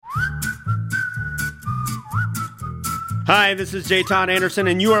Hi, this is J. Todd Anderson,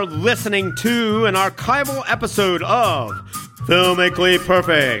 and you are listening to an archival episode of Filmically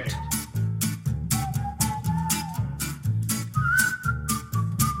Perfect.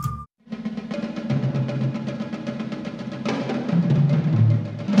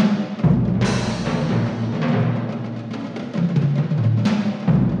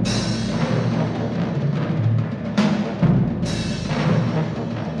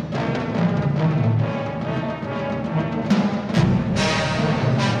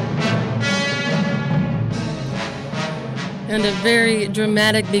 And a very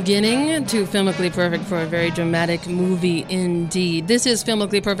dramatic beginning to Filmically Perfect for a very dramatic movie indeed. This is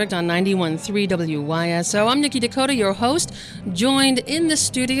Filmically Perfect on 91.3 WYSO. I'm Nikki Dakota, your host, joined in the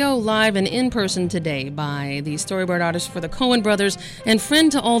studio live and in person today by the storyboard artist for the Coen brothers and friend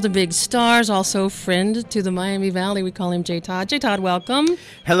to all the big stars, also friend to the Miami Valley. We call him J. Todd. J. Todd, welcome.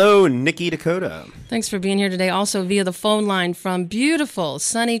 Hello, Nikki Dakota. Thanks for being here today. Also via the phone line from beautiful,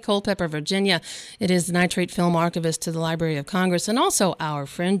 sunny Culpeper, Virginia. It is the Nitrate Film Archivist to the Library of Congress, and also our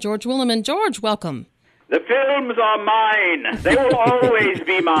friend George Williman. George, welcome. The films are mine. They will always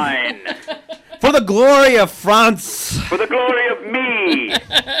be mine. For the glory of France. For the glory of me.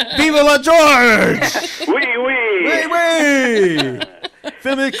 Vive la George! Oui, oui. Oui, oui!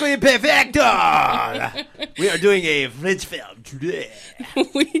 Filmically Perfect! We are doing a French film today.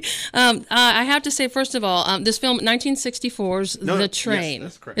 I have to say, first of all, this film, 1964's The Train.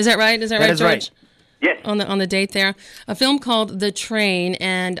 Yes, that's correct. Is that right? Is that right, is George? right. Yes. On the date there, a film called The Train,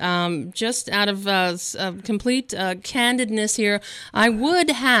 and just out of complete candidness here, I would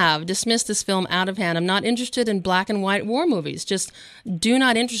have dismissed this film out of hand. I'm not interested in black and white war movies. Just do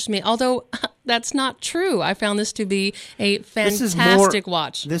not interest me. Although that's not true. I found this to be a fantastic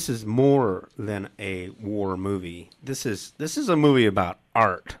watch. This is more than a war movie. This is a movie about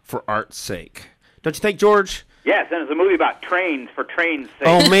art for art's sake. Don't you think, George? Yes, and it's a movie about trains for trains' sake.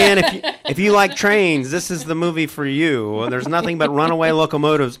 Oh man, if you like trains, this is the movie for you. There's nothing but runaway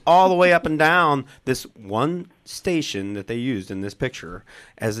locomotives all the way up and down this one station that they used in this picture,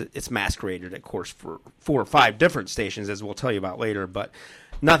 as it's masqueraded, of course, for 4 or 5 different stations, as we'll tell you about later. But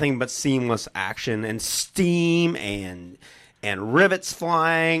nothing but seamless action and steam and rivets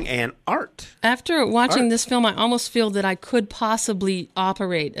flying and art. After watching this film, I almost feel that I could possibly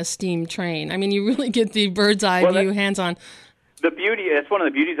operate a steam train. I mean, you really get the bird's eye view, hands-on. The beauty, that's one of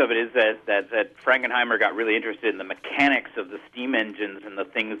the beauties of it, is that Frankenheimer got really interested in the mechanics of the steam engines and the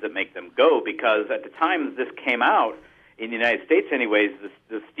things that make them go, because at the time this came out, in the United States anyways,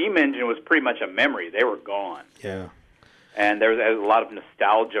 the steam engine was pretty much a memory. They were gone. Yeah. And there was a lot of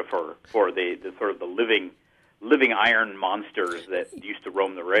nostalgia for the sort of the living iron monsters that used to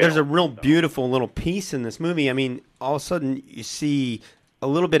roam the rails. There's a real beautiful little piece in this movie. I mean, all of a sudden you see a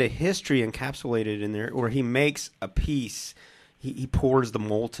little bit of history encapsulated in there, where he makes a piece. He pours the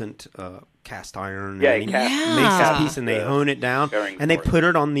molten cast iron. Yeah, and he makes this piece, and they hone it down, and they put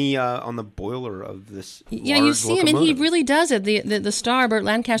it on the boiler of this. Yeah, you see him, and he really does it. The star, Burt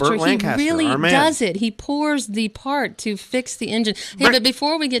Lancaster, he really does it. He pours the part to fix the engine. Hey, but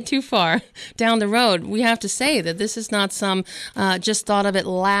before we get too far down the road, we have to say that this is not some just thought of it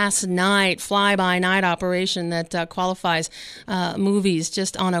last night, fly-by-night operation that qualifies movies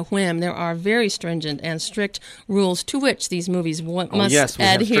just on a whim. There are very stringent and strict rules to which these movies must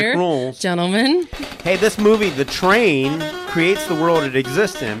adhere. Rules. Gentlemen. Hey, this movie, The Train, creates the world it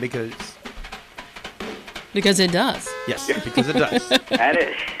exists in because it does. Yes, because it does. and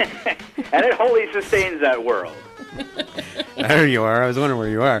it wholly sustains that world. There you are. I was wondering where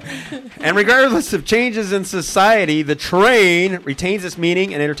you are. And regardless of changes in society, The Train retains its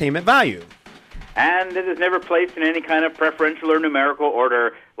meaning and entertainment value. And it is never placed in any kind of preferential or numerical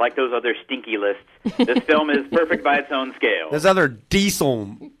order like those other stinky lists. This film is perfect by its own scale. There's other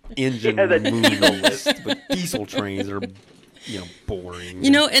diesel engine movies, but diesel trains are, boring.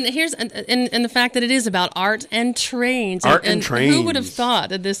 And here's and the fact that it is about art and trains. And trains. Who would have thought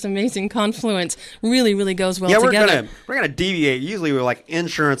that this amazing confluence really, really goes well together? We're gonna deviate. Usually we're like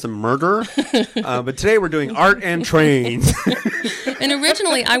insurance and murder, but today we're doing art and trains. And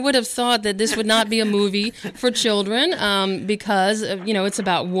originally, I would have thought that this would not be a movie for children because it's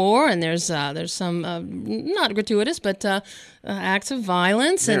about war, and there's some not gratuitous but acts of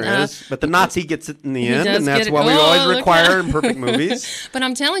violence. There and is, but the Nazi gets it in the end, and that's what we always require in perfect movies. But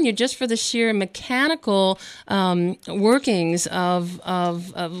I'm telling you, just for the sheer mechanical workings of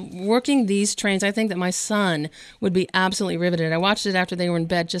working these trains, I think that my son would be absolutely riveted. I watched it after they were in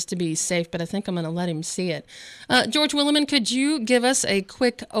bed just to be safe, but I think I'm going to let him see it. George Williman, could you give us a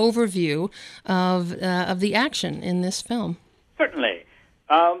quick overview of the action in this film? Certainly.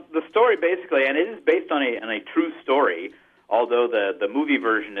 The story basically, and it is based on a true story, although the movie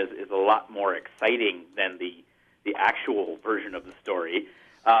version is a lot more exciting than the actual version of the story.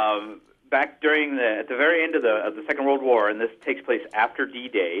 Back at the very end of the Second World War, and this takes place after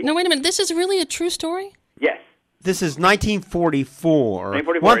D-Day. No, wait a minute. This is really a true story? Yes. This is 1944.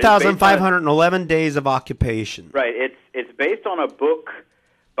 1,511 days of occupation. Right. It's based on a book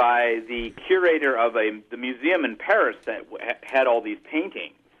by the curator of the museum in Paris that had all these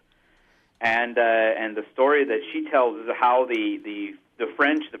paintings, and the story that she tells is how the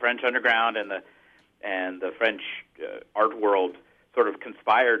French underground and the French art world sort of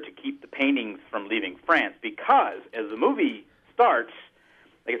conspired to keep the paintings from leaving France, because as the movie starts,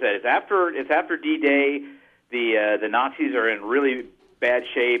 like I said, it's after D-Day. The Nazis are in really bad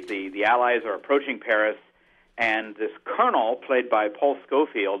shape. The Allies are approaching Paris, and this colonel, played by Paul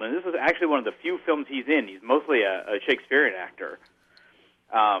Scofield, and this is actually one of the few films he's in. He's mostly a Shakespearean actor.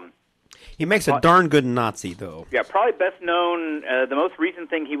 He makes a darn good Nazi, though. Yeah, probably best known, the most recent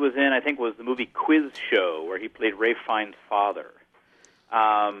thing he was in, I think, was the movie Quiz Show, where he played Ralph Fiennes' father.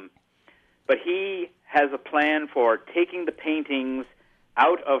 But he has a plan for taking the paintings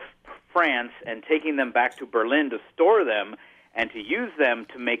out of France and taking them back to Berlin to store them and to use them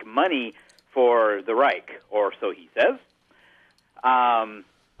to make money for the Reich, or so he says. And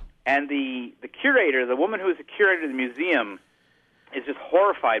the curator, the woman who is the curator of the museum, is just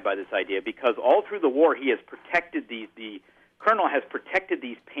horrified by this idea, because all through the war he has protected the colonel has protected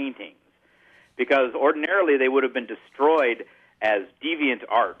these paintings, because ordinarily they would have been destroyed as deviant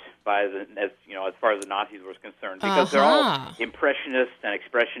art as far as the Nazis were concerned, because they're all impressionists and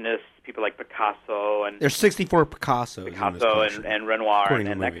expressionists, people like Picasso, and there's 64 Picassos and Renoir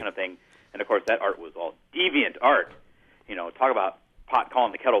and that kind of thing. And of course that art was all deviant art. Talk about pot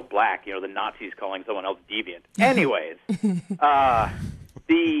calling the kettle black, the Nazis calling someone else deviant. Anyways,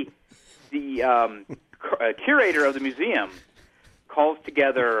 the curator of the museum calls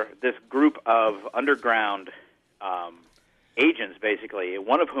together this group of underground agents, basically,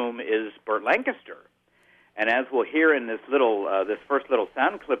 one of whom is Burt Lancaster. And as we'll hear in this first little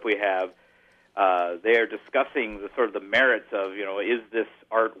sound clip we have, they are discussing the merits of, is this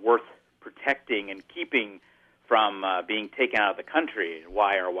art worth protecting and keeping from being taken out of the country, and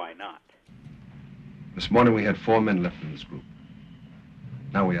why or why not. This morning we had 4 men left in this group.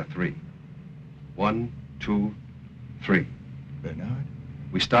 Now we have 3. 1, 2, 3. Bernard?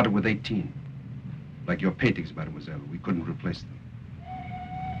 We started with 18. Like your paintings, mademoiselle, we couldn't replace them.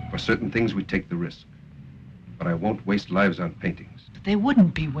 For certain things, we take the risk. But I won't waste lives on paintings. But they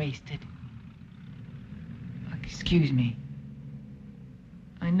wouldn't be wasted. Excuse me.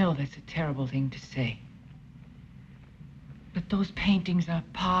 I know that's a terrible thing to say. But those paintings are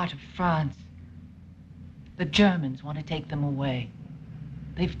part of France. The Germans want to take them away.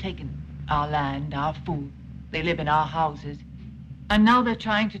 They've taken our land, our food. They live in our houses. And now they're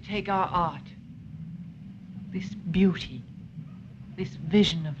trying to take our art. This beauty, this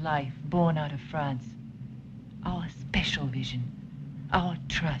vision of life born out of France, our special vision, our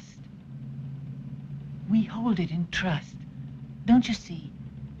trust. We hold it in trust, don't you see,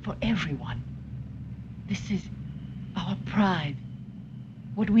 for everyone. This is our pride,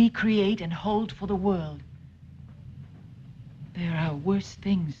 what we create and hold for the world. There are worse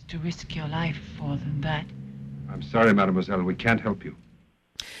things to risk your life for than that. I'm sorry, mademoiselle, we can't help you.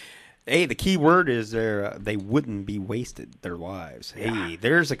 Hey, the key word is they wouldn't be wasted, their lives. Yeah. Hey,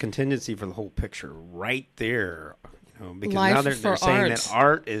 there's a contingency for the whole picture right there. Because life now they're saying art. that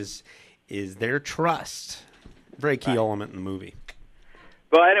art is their trust. Very key element in the movie.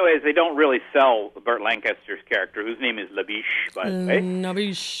 Well, anyways, they don't really sell Burt Lancaster's character, whose name is Labiche, by the way.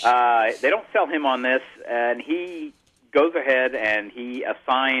 Labiche. They don't sell him on this, and he goes ahead and he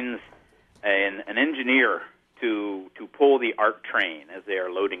assigns an engineer to pull the art train as they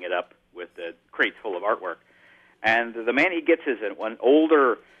are loading it up with the crates full of artwork. And the man he gets is an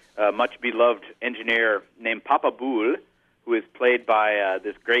older, much beloved engineer named Papa Boule, who is played by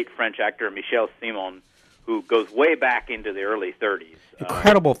this great French actor, Michel Simon, who goes way back into the early 30s.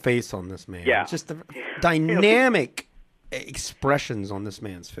 Incredible face on this man. Yeah. Just the dynamic expressions on this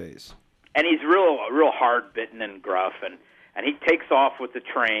man's face. And he's real hard-bitten and gruff, and he takes off with the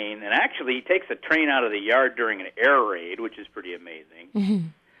train, and actually he takes a train out of the yard during an air raid, which is pretty amazing.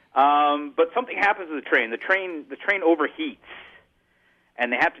 Mm-hmm. But something happens to the train. The train overheats,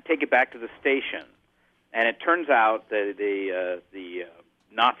 and they have to take it back to the station. And it turns out that the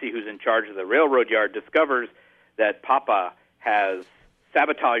Nazi who's in charge of the railroad yard discovers that Papa has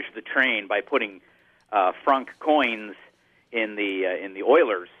sabotaged the train by putting franc coins in the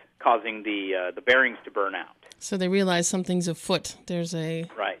oilers, causing the bearings to burn out. So they realize something's afoot. There's a...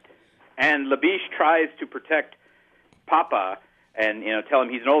 Right. And Labiche tries to protect Papa and tell him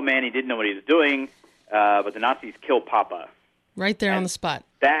he's an old man, he didn't know what he was doing, but the Nazis kill Papa. Right there on the spot.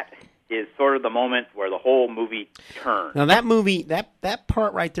 That is sort of the moment where the whole movie turns. Now that movie, that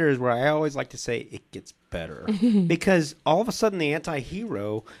part right there is where I always like to say it gets better. Because all of a sudden the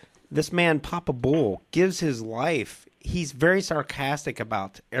anti-hero, this man Papa Bull, gives his life. He's very sarcastic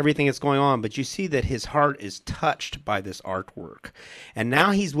about everything that's going on, but you see that his heart is touched by this artwork. And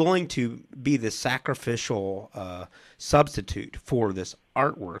now he's willing to be the sacrificial substitute for this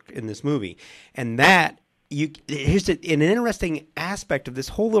artwork in this movie. And that, here's an interesting aspect of this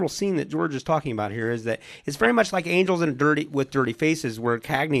whole little scene that George is talking about here is that it's very much like Angels with Dirty Faces, where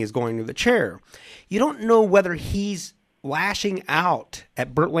Cagney is going to the chair. You don't know whether he's lashing out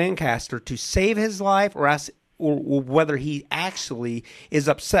at Burt Lancaster to save his life or whether he actually is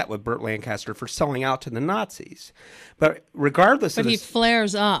upset with Burt Lancaster for selling out to the Nazis. But regardless of he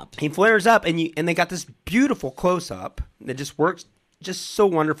flares up. He flares up, and they got this beautiful close-up that just works just so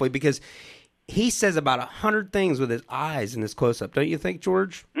wonderfully because he says about 100 things with his eyes in this close-up. Don't you think,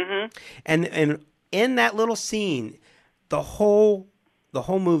 George? Mm-hmm. And in that little scene, the whole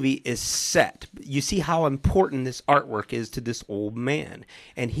movie is set. You see how important this artwork is to this old man,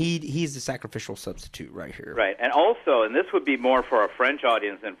 and he's the sacrificial substitute right here. Right, and also, and this would be more for a French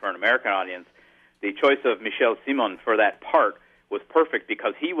audience than for an American audience, the choice of Michel Simon for that part was perfect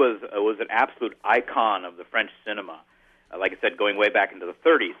because he was an absolute icon of the French cinema. Like I said, going way back into the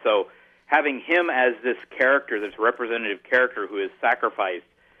 30s. So having him as this character, this representative character who is sacrificed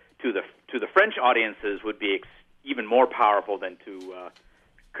to the French audiences would be even more powerful than to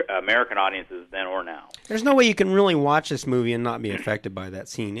American audiences then or now. There's no way you can really watch this movie and not be affected by that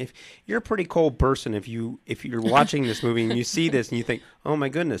scene. If you're a pretty cold person, if you're watching this movie and you see this and you think, "Oh my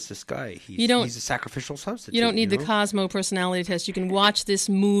goodness, this guy, he's a sacrificial substitute." You don't need the Cosmo personality test. You can watch this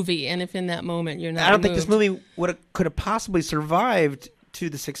movie, and if in that moment you're not, I don't think this movie could have possibly survived to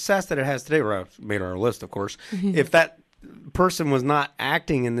the success that it has today. Or made our list, of course. If that person was not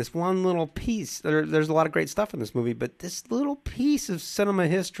acting in this one little piece. There's a lot of great stuff in this movie, but this little piece of cinema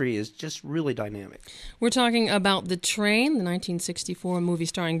history is just really dynamic. We're talking about The Train, the 1964 movie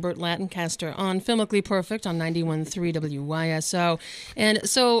starring Burt Lancaster on Filmically Perfect on 91.3 WYSO. And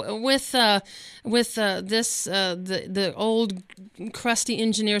so with the old crusty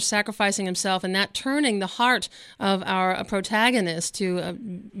engineer sacrificing himself and that turning the heart of our protagonist to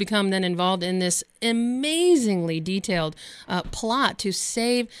become then involved in this amazingly detailed plot to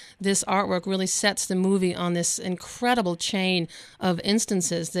save this artwork really sets the movie on this incredible chain of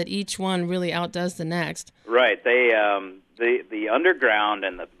instances that each one really outdoes the next. Right. The underground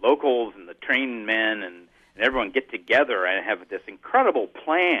and the locals and the train men and everyone get together and have this incredible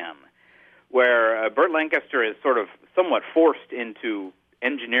plan where Burt Lancaster is sort of somewhat forced into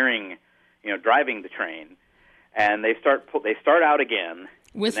engineering, driving the train, and they start out again.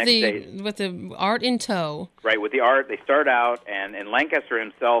 With the art in tow. Right, with the art, they start out, and Lancaster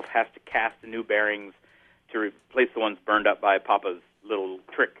himself has to cast the new bearings to replace the ones burned up by Papa's little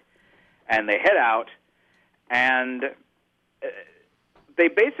trick. And they head out, and they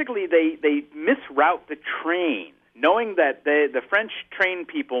basically misroute the train, knowing that the French train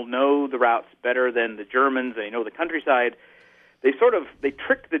people know the routes better than the Germans. They know the countryside. They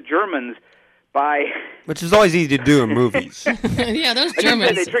trick the Germans by... Which is always easy to do in movies. Yeah, those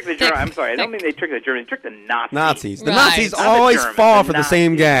Germans. They trick the Germans. I'm sorry, I don't mean they trick the Germans. They trick the Nazis. The Nazis always fall for the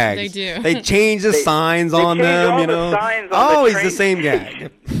same gag. They do. They change the signs on them, Always the same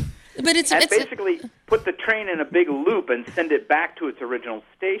gag. But it's basically put the train in a big loop and send it back to its original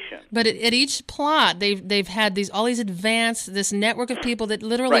station. But at each plot, they've had all these this network of people that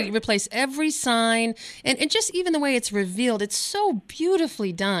literally replace every sign, and just even the way it's revealed, it's so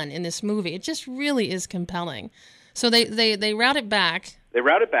beautifully done in this movie. It just really is compelling. So they route it back. They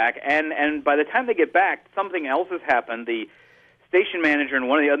route it back, and by the time they get back, something else has happened. The station manager and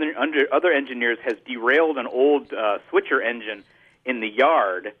one of the other engineers has derailed an old switcher engine in the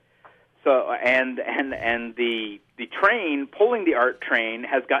yard. So and the train pulling the art train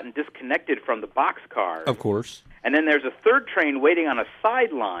has gotten disconnected from the boxcar. Of course. And then there's a third train waiting on a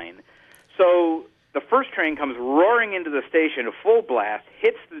sideline. So the first train comes roaring into the station, a full blast,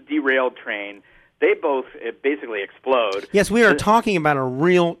 hits the derailed train. They both basically explode. Yes, we are talking about a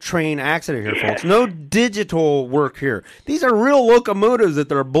real train accident here, folks. No digital work here. These are real locomotives that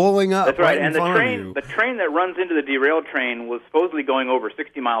they're blowing up. That's right. And the train that runs into the derailed train was supposedly going over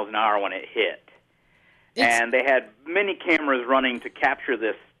 60 miles an hour when it hit. And they had many cameras running to capture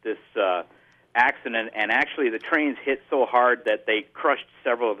this accident, and actually the trains hit so hard that they crushed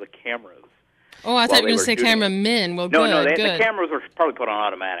several of the cameras. Oh, I thought you were going to say cameramen. Well, no, the cameras were probably put on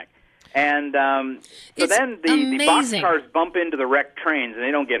automatic. And so then the boxcars bump into the wrecked trains, and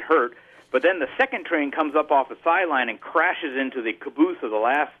they don't get hurt. But then the second train comes up off the sideline and crashes into the caboose of the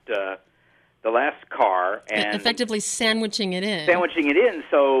last car, and effectively sandwiching it in.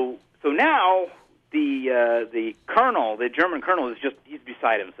 So now the colonel, the German colonel, he's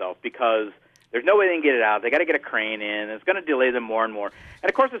beside himself because there's no way they can get it out. They got to get a crane in. And it's going to delay them more and more. And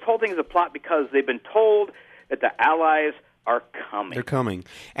of course, this whole thing is a plot because they've been told that the Allies are coming. They're coming,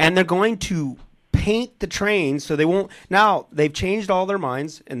 and they're going to paint the trains so they won't. Now they've changed all their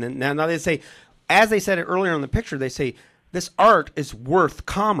minds, and then now they say, as they said it earlier in the picture, they say this art is worth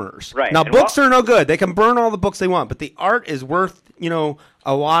commerce. Right. Now books are no good; they can burn all the books they want, but the art is worth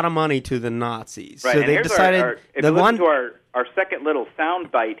a lot of money to the Nazis. Right. So and they've decided if you listen to our second little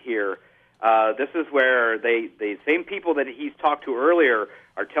sound bite here. This is where the same people that he's talked to earlier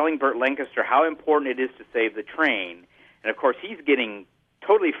are telling Burt Lancaster how important it is to save the train. And, of course, he's getting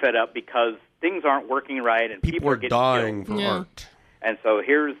totally fed up because things aren't working right and people are getting dying killed. for art. And so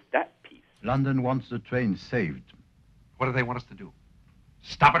here's that piece. London wants the train saved. What do they want us to do?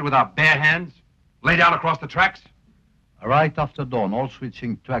 Stop it with our bare hands? Lay down across the tracks? Right after dawn, all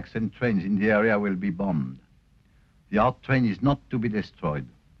switching tracks and trains in the area will be bombed. The art train is not to be destroyed.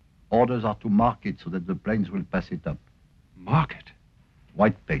 Orders are to mark it so that the planes will pass it up. Mark it?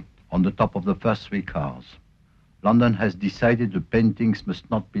 White paint on the top of the first 3 cars. London has decided the paintings must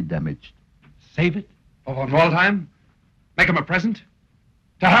not be damaged. Save it? For all time? Make them a present?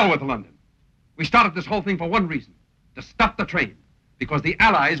 To hell with London. We started this whole thing for one reason. To stop the train. Because the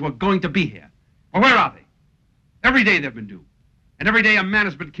Allies were going to be here. Well, where are they? Every day they've been due. And every day a man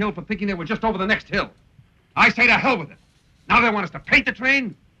has been killed for thinking they were just over the next hill. I say to hell with it. Now they want us to paint the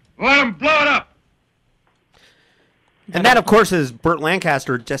train? Let them blow it up! And that, of course, is Burt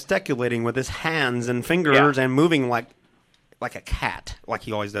Lancaster gesticulating with his hands and fingers and moving like a cat, like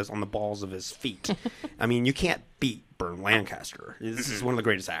he always does on the balls of his feet. I mean, you can't beat Burt Lancaster. This is one of the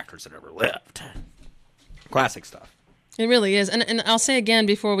greatest actors that ever lived. Classic stuff. It really is, and I'll say again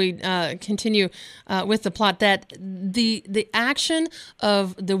before we continue with the plot that the action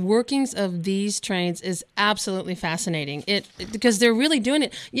of the workings of these trains is absolutely fascinating. Because they're really doing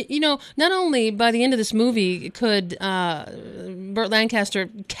it. Not only by the end of this movie could Burt Lancaster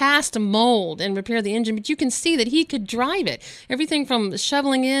cast a mold and repair the engine, but you can see that he could drive it. Everything from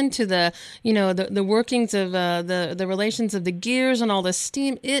shoveling in to the workings of the relations of the gears and all the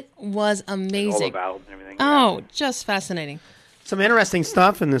steam. It was amazing. All the valves and everything. Oh, just fascinating. Some interesting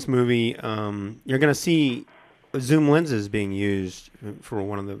stuff in this movie. You're going to see zoom lenses being used for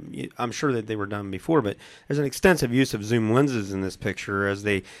one of the. I'm sure that they were done before, but there's an extensive use of zoom lenses in this picture as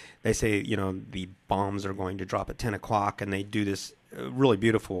they say, the bombs are going to drop at 10 o'clock, and they do this really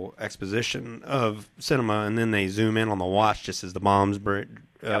beautiful exposition of cinema, and then they zoom in on the watch just as the bombs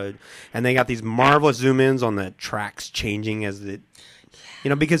and they got these marvelous zoom ins on the tracks changing as the.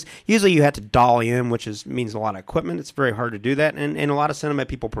 Because usually you have to dolly in, which means a lot of equipment. It's very hard to do that. And a lot of cinema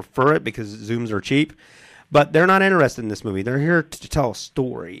people prefer it because zooms are cheap. But they're not interested in this movie. They're here to tell a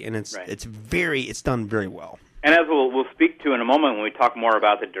story. And it's done very well. And as we'll speak to in a moment when we talk more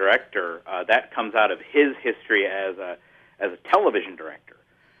about the director, that comes out of his history as a television director.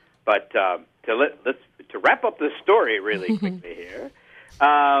 But to wrap up this story really quickly here,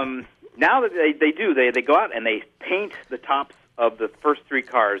 now that they go out and they paint the tops of the first 3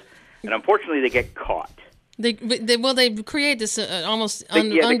 cars, and unfortunately they get caught. They create this almost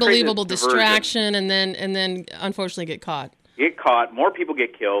unbelievable distraction, and then unfortunately get caught. More people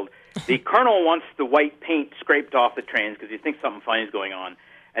get killed. The colonel wants the white paint scraped off the trains because he thinks something funny is going on,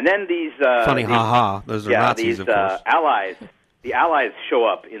 and then these those are Nazis, of course. The Allies show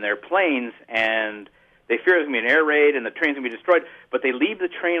up in their planes and. They fear there's going to be an air raid and the train's going to be destroyed, but they leave the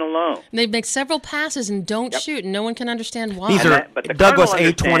train alone. They make several passes and don't shoot, and no one can understand why. These are Douglas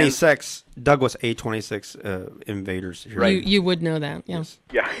A-26 invaders. Right. You would know that, yeah.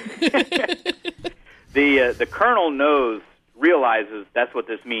 Yeah. The colonel realizes that's what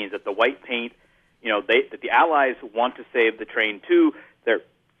this means, that the white paint, that the Allies want to save the train too. They're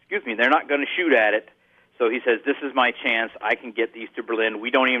not going to shoot at it. So he says, this is my chance. I can get these to Berlin.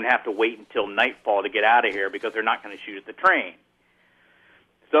 We don't even have to wait until nightfall to get out of here because they're not going to shoot at the train.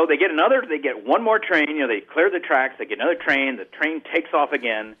 So they get one more train. They clear the tracks. They get another train. The train takes off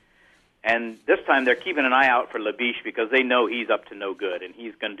again. And this time they're keeping an eye out for Labiche because they know he's up to no good, and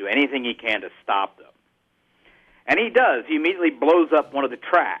he's going to do anything he can to stop them. And he does. He immediately blows up one of the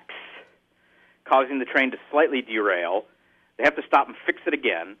tracks, causing the train to slightly derail. They have to stop and fix it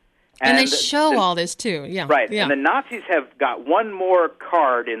again. And they show all this, too. Yeah. Right. Yeah. And the Nazis have got one more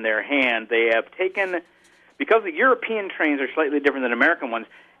card in their hand. They have taken, because the European trains are slightly different than American ones,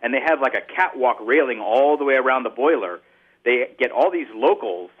 and they have like a catwalk railing all the way around the boiler. They get all these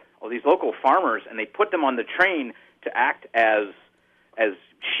local farmers, and they put them on the train to act as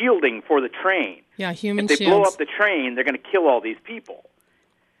shielding for the train. Yeah, human shields. If they blow up the train, they're going to kill all these people.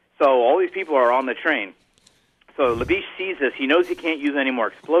 So all these people are on the train. So Labiche sees this. He knows he can't use any more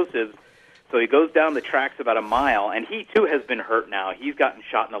explosives, so he goes down the tracks about a mile, and he, too, has been hurt now. He's gotten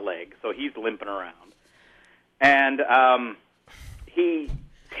shot in the leg, so he's limping around. And he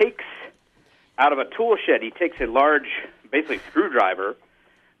takes, out of a tool shed, he takes a large, basically, screwdriver,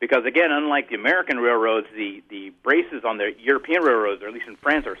 because, again, unlike the American railroads, the braces on the European railroads, or at least in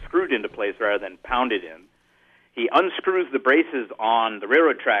France, are screwed into place rather than pounded in. He unscrews the braces on the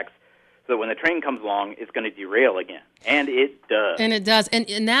railroad tracks so that when the train comes along, it's going to derail again. And it does. And it does. And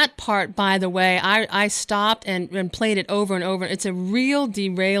in that part, by the way, I stopped and played it over and over. It's a real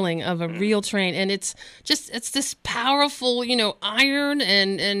derailing of a real train. And it's this powerful, iron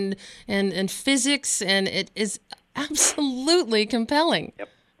and physics, and it is absolutely compelling. Yep.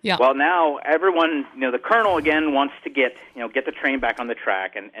 Yeah. Well, now everyone, the colonel again wants to get the train back on the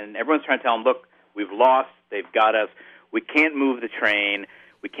track, and everyone's trying to tell him, look, we've lost, they've got us, we can't move the train,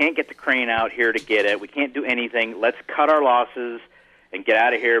 we can't get the crane out here to get it, we can't do anything, let's cut our losses and get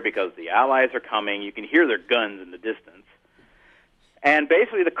out of here because the Allies are coming. You can hear their guns in the distance. And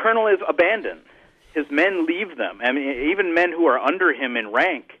basically the colonel is abandoned. His men leave them. I mean, even men who are under him in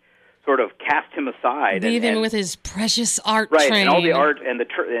rank sort of cast him aside. Leave him with his precious art train. Right, and all the art and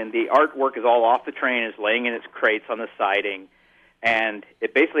the artwork is all off the train, is laying in its crates on the siding, and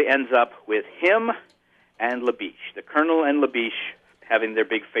it basically ends up with him and Labiche, the colonel and Labiche having their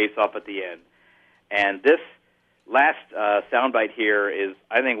big face-off at the end. And this last soundbite here is,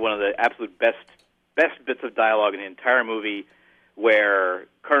 I think, one of the absolute best bits of dialogue in the entire movie, where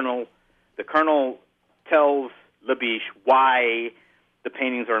the colonel tells Labiche why the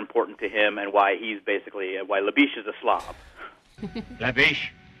paintings are important to him and why why Labiche is a slob. Labiche,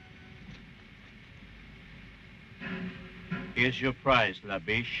 here's your prize,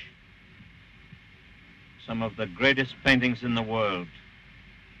 Labiche. Some of the greatest paintings in the world.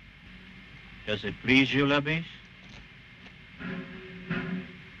 Does it please you, Labiche?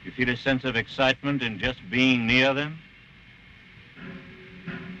 You feel a sense of excitement in just being near them?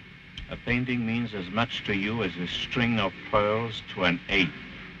 A painting means as much to you as a string of pearls to an ape.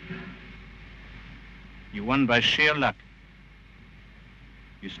 You won by sheer luck.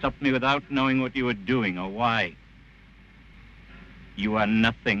 You stopped me without knowing what you were doing or why. You are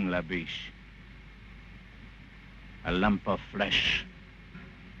nothing, Labiche. A lump of flesh.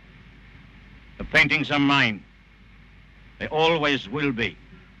 The paintings are mine. They always will be.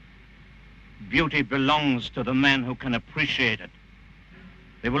 Beauty belongs to the man who can appreciate it.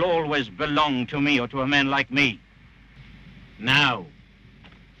 They will always belong to me or to a man like me. Now,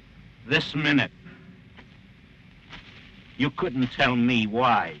 this minute, you couldn't tell me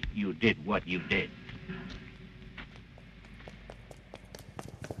why you did what you did.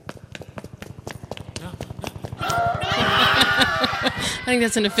 I think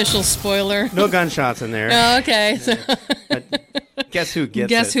that's an official spoiler. No gunshots in there. Oh, okay. So guess who gets it?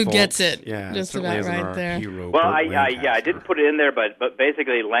 Guess who folks. gets it? Yeah, just it about right there. Well, I didn't put it in there, but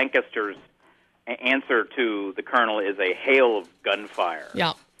basically Lancaster's answer to the colonel is a hail of gunfire.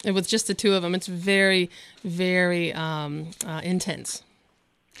 Yeah, it was just the two of them. It's very, very intense.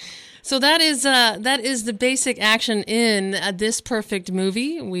 So that is the basic action in This Perfect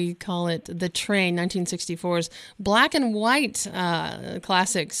Movie. We call it The Train, 1964's black and white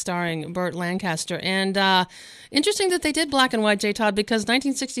classic starring Burt Lancaster. And interesting that they did black and white, J. Todd, because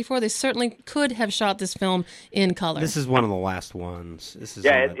 1964 they certainly could have shot this film in color. This is one of the last ones. This is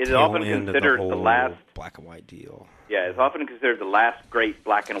it is often considered the last black and white deal. Yeah, it's often considered the last great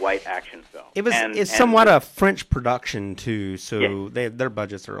black and white action film. It's somewhat a French production too, so their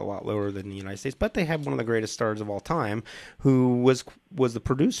budgets are a lot lower than the United States. But they have one of the greatest stars of all time, who was the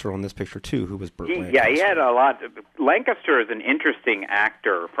producer on this picture too, who was Burt Lancaster. Yeah, he had a lot. Lancaster is an interesting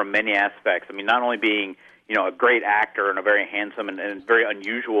actor from many aspects. I mean, not only being a great actor and a very handsome and very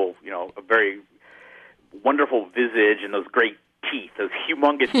unusual, a very wonderful visage and those great teeth, those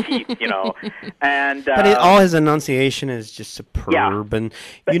humongous teeth, and but all his enunciation is just superb, and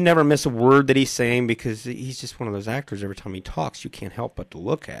you never miss a word that he's saying because he's just one of those actors. Every time he talks, you can't help but to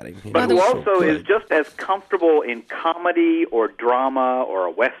look at him. But who also is just as comfortable in comedy or drama or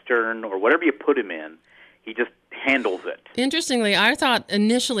a western or whatever you put him in. He just handles it. Interestingly, I thought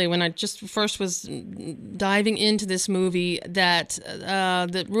initially when I just first was diving into this movie that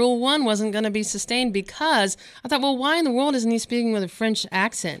Rule 1 wasn't going to be sustained, because I thought, well, why in the world isn't he speaking with a French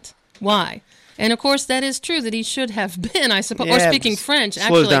accent? Why? And of course, that is true that he should have been, I suppose, or speaking French. Slows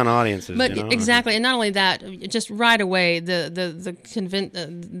actually. down audiences. But exactly, and not only that, just right away,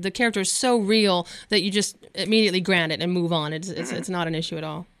 the character is so real that you just immediately grant it and move on. It's not an issue at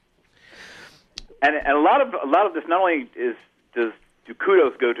all. And a lot of this not only do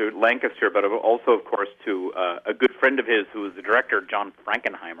kudos go to Lancaster, but also, of course, to a good friend of his who was the director, John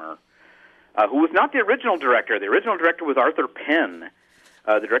Frankenheimer, who was not the original director. The original director was Arthur Penn,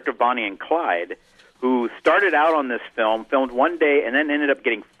 the director of Bonnie and Clyde, who started out on this film, filmed one day, and then ended up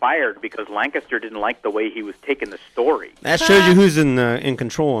getting fired because Lancaster didn't like the way he was taking the story. That shows you who's in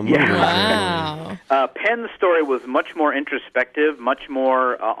control. Wow. Penn's story was much more introspective, much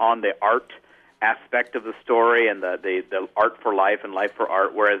more on the art aspect of the story and the art for life and life for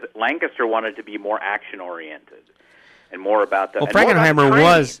art, whereas Lancaster wanted to be more action-oriented and more about the... Well,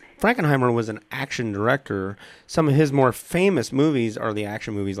 Frankenheimer was an action director. Some of his more famous movies are the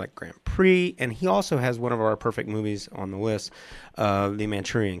action movies like Grand Prix, and he also has one of our perfect movies on the list, The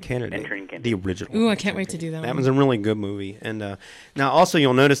Manchurian Candidate, the original. Ooh, I can't wait to do that. That was a really good movie. And now also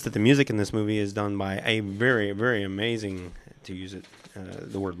you'll notice that the music in this movie is done by a very, very amazing, to use it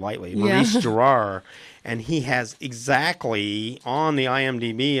the word lightly, Maurice Jarre, and he has exactly on the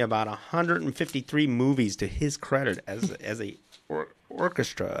IMDb about 153 movies to his credit as a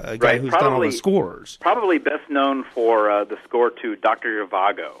orchestra, a guy who's done all the scores. Probably best known for the score to Dr.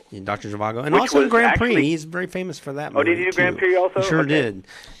 Zhivago. Yeah, Dr. Zhivago, and also Grand Prix. He's very famous for that movie. Oh, did he do Grand Prix also? He sure did.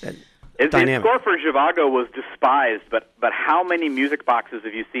 His score for Zhivago was despised, but how many music boxes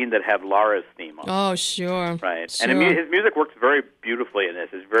have you seen that have Lara's theme on? Oh, sure. Right. Sure. And his music works very beautifully in this.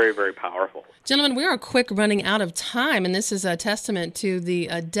 It's very, very powerful. Gentlemen, we are quick running out of time, and this is a testament to the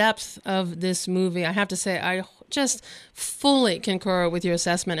depth of this movie. I have to say, I just fully concur with your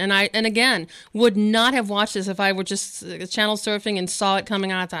assessment. And again, would not have watched this if I were just channel surfing and saw it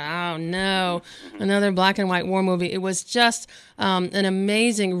coming out. I thought, oh no, another black and white war movie. It was just an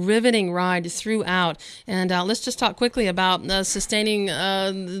amazing, riveting ride throughout. And let's just talk quickly about sustaining,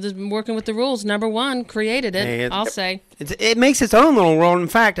 working with the rules. Number one, created it, I'll say. It makes its own little world. In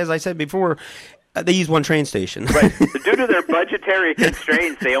fact, as I said before, they use one train station. Right. Due to their budgetary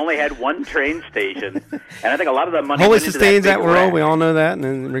constraints, they only had one train station. And I think a lot of the money wholly went into sustains that world. rack. We all know that. And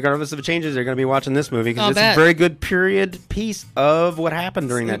then regardless of the changes, they're going to be watching this movie because it's a very good period piece of what happened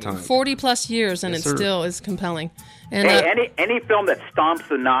during that time. 40 plus years, and it still is compelling. And hey, any film that stomps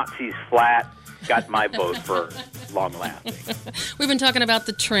the Nazis flat got my vote for long lasting. We've been talking about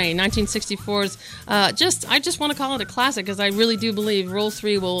The Train, 1964's. I just want to call it a classic because I really do believe Rule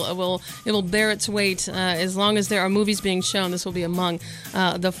 3 will bear its weight as long as there are movies being shown. This will be among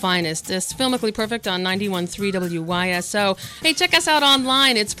the finest. It's filmically perfect on 91.3 WYSO. Hey, check us out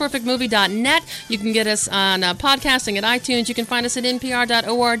online. It's perfectmovie.net. You can get us on podcasting at iTunes. You can find us at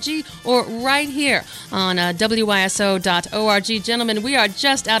npr.org or right here on wyso.org. Gentlemen, we are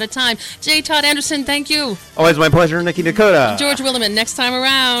just out of time. J. Todd Anderson, thank you. Always my pleasure, Nikki Dakota. George Williman, next time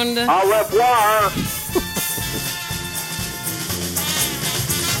around. Au revoir.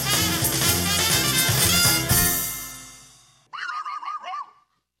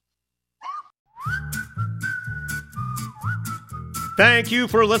 Thank you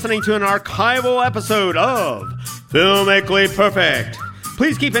for listening to an archival episode of Filmically Perfect.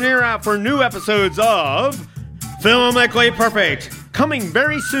 Please keep an ear out for new episodes of Filmically Perfect, coming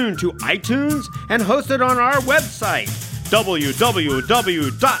very soon to iTunes and hosted on our website,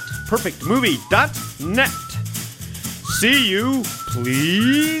 www.perfectmovie.net. See you,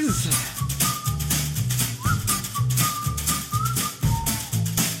 please.